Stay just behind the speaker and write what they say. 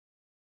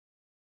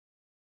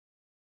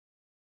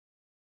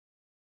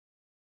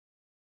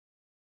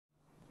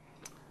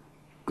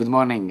Good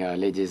morning,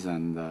 ladies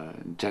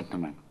and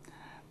gentlemen.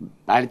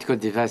 Biological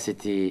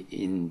diversity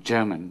in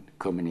German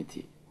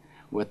community,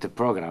 what a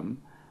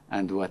program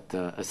and what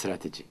a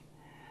strategy.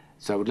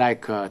 So I would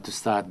like to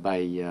start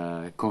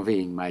by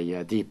conveying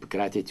my deep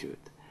gratitude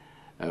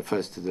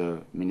first to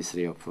the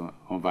Ministry of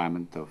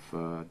Environment of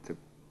the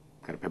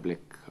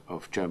Republic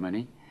of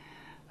Germany,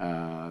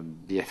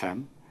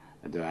 BFM,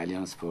 the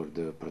Alliance for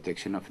the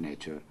Protection of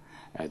Nature,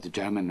 the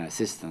German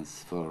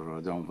Assistance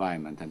for the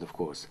Environment, and of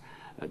course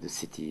the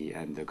city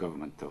and the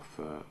government of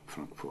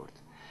Frankfurt.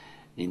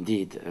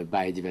 Indeed,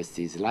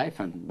 biodiversity is life,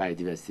 and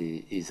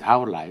biodiversity is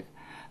our life,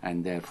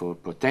 and therefore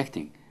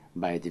protecting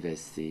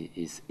biodiversity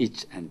is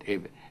each and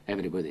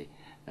everybody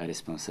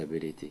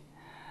responsibility,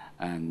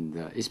 and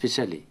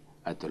especially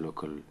at the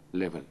local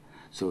level.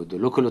 So the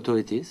local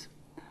authorities,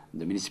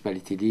 the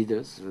municipality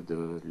leaders,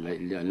 the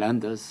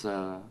landers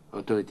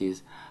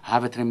authorities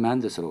have a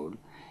tremendous role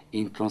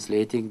in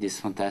translating this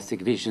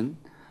fantastic vision,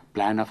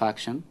 plan of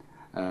action,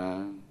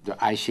 the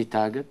Aichi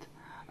target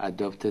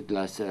adopted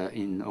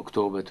in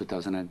October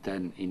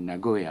 2010 in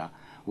Nagoya,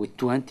 with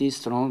 20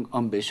 strong,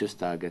 ambitious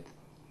targets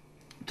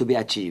to be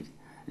achieved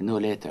no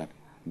later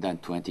than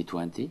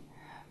 2020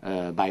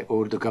 by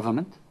all the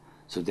government.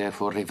 So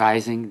therefore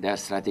revising their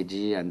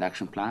strategy and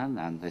action plan,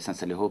 and I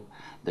essentially hope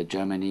that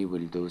Germany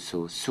will do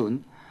so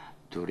soon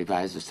to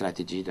revise the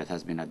strategy that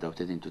has been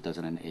adopted in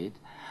 2008,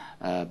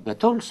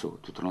 but also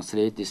to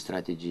translate this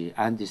strategy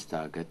and this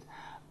target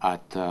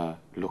at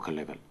local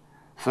level.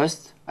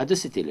 First, at the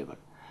city level,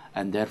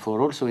 and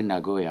therefore also in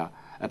Nagoya,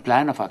 a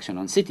plan of action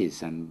on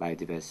cities and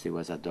biodiversity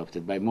was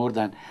adopted by more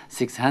than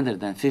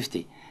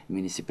 650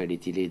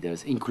 municipality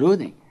leaders,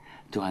 including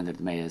 200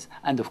 mayors,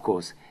 and of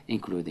course,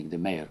 including the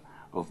mayor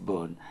of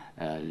Bonn,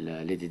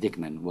 Lady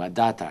Dickman, who at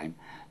that time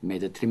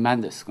made a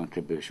tremendous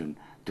contribution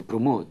to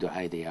promote the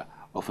idea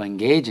of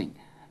engaging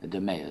the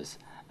mayors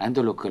and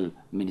the local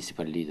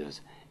municipal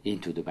leaders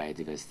into the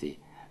biodiversity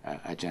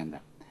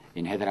agenda.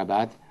 In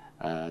Hyderabad,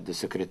 the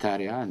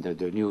Secretariat under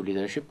the new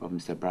leadership of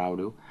Mr.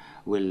 Braulu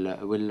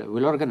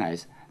will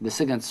organize the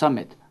second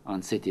summit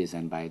on cities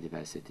and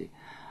biodiversity.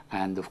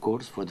 And of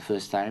course, for the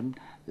first time,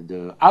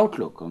 the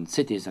outlook on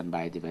cities and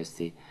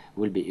biodiversity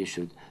will be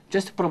issued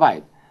just to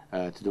provide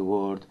to the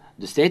world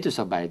the status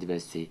of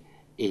biodiversity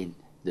in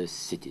the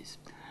cities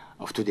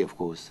of today, of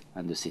course,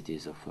 and the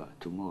cities of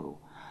tomorrow.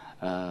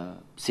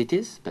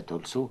 Cities, but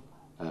also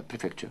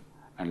prefecture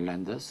and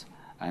landers,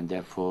 and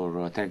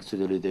therefore thanks to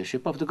the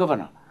leadership of the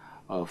governor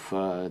of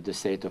the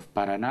state of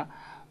Paraná,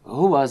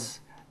 who was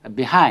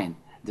behind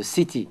the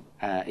city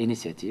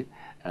initiative,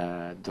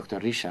 Dr.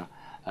 Risha,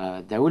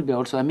 there will be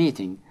also a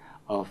meeting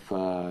of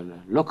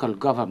local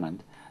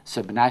government,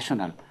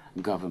 subnational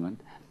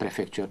government,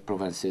 prefecture,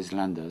 provinces,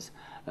 landers,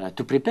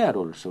 to prepare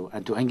also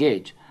and to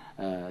engage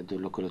the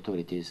local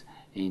authorities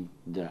in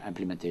the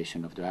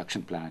implementation of the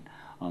action plan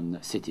on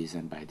cities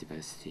and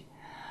biodiversity.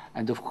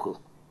 And of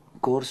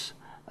course,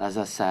 as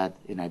I said,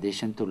 in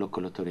addition to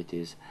local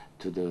authorities,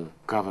 to the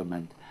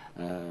government,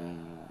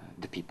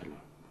 the people.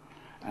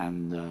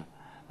 And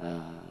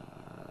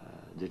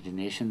the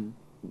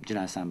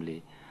General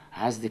Assembly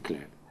has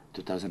declared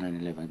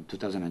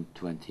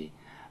 2011-2020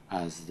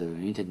 as the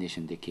United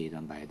Nations Decade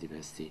on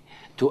Biodiversity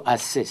to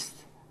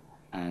assist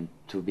and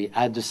to be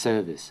at the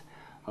service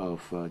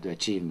of the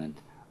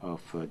achievement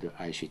of the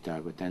Aichi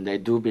target. And I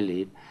do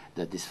believe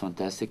that this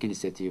fantastic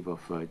initiative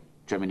of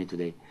Germany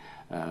today,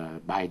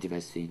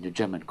 biodiversity in the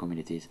German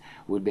communities,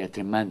 will be a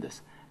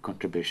tremendous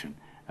contribution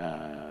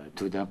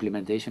to the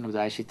implementation of the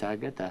Aichi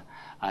target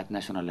at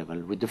national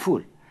level, with the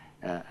full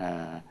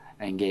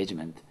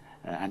engagement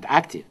and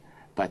active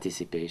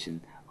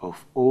participation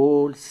of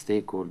all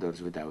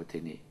stakeholders without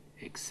any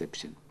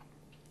exception.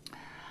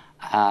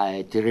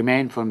 It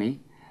remains for me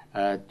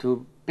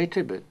to pay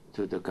tribute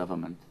to the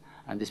government,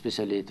 and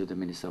especially to the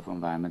Minister of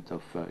Environment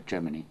of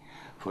Germany,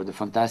 for the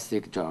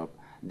fantastic job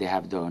they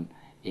have done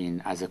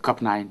as a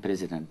COP9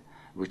 president,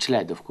 which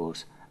led, of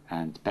course,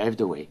 and paved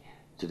the way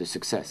to the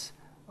success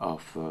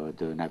of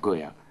the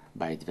Nagoya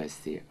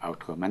biodiversity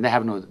outcome. And I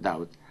have no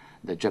doubt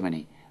that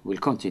Germany will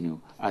continue,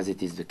 as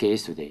it is the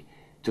case today,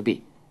 to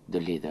be the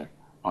leader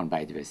on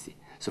biodiversity.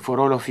 So for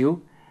all of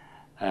you,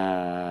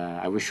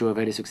 I wish you a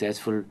very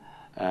successful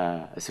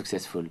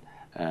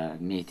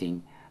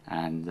meeting,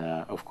 and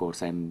of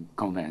course I'm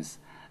convinced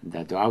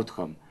that the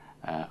outcome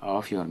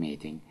of your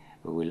meeting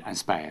will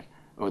inspire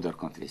other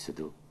countries to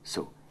do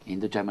so in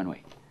the German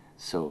way.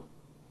 So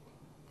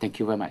thank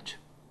you very much.